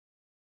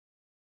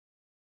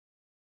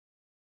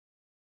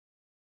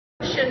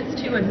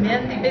Motions to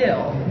amend the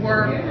bill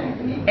were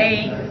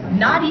a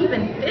not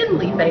even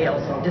thinly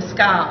veiled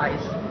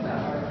disguise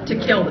to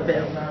kill the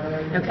bill.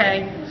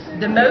 Okay?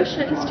 The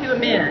motions to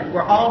amend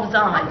were all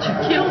designed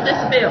to kill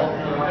this bill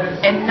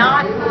and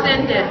not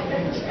send it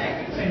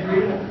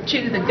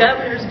to the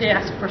governor's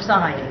desk for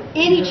signing.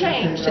 Any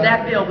change to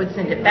that bill would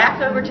send it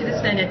back over to the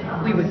Senate.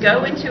 We would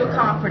go into a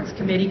conference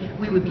committee.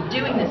 We would be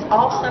doing this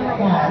all summer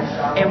long.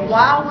 And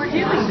while we're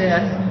doing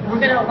this,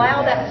 we're going to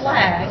allow that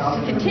flag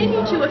to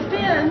continue to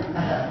offend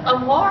a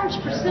large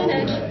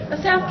percentage of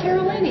South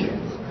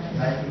Carolinians.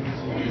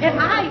 And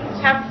I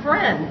have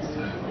friends.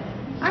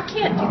 I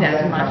can't do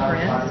that to my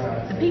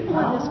friends. The people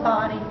in this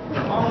body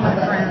are all my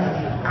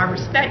friends. I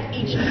respect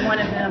each one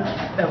of them,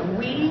 but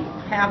we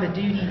have a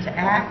duty to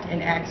act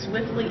and act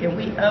swiftly, and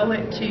we owe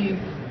it to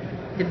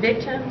the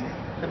victims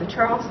of the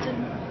Charleston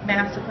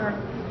massacre,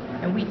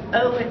 and we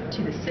owe it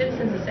to the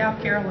citizens of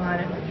South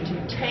Carolina to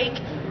take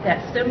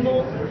that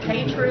symbol of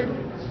hatred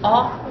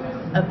off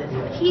of the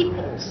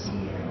people's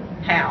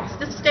house.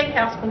 This state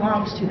house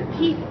belongs to the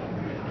people.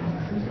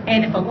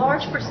 And if a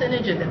large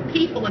percentage of the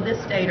people of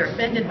this state are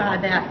offended by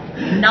that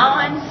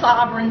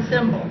non-sovereign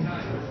symbol,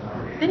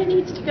 then it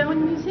needs to go in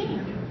the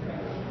museum.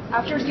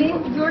 After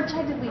you're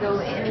technically, though,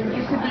 I mean,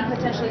 you could be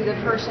potentially the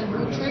person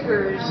who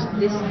triggers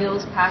this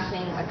bill's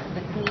passing,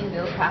 the clean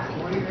bill's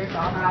passing. What are your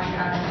thoughts on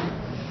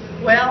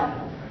that? Well,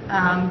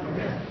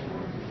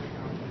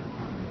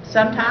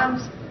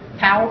 sometimes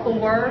powerful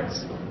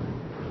words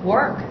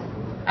work.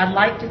 I'd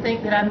like to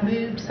think that I've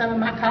moved some of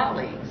my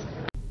colleagues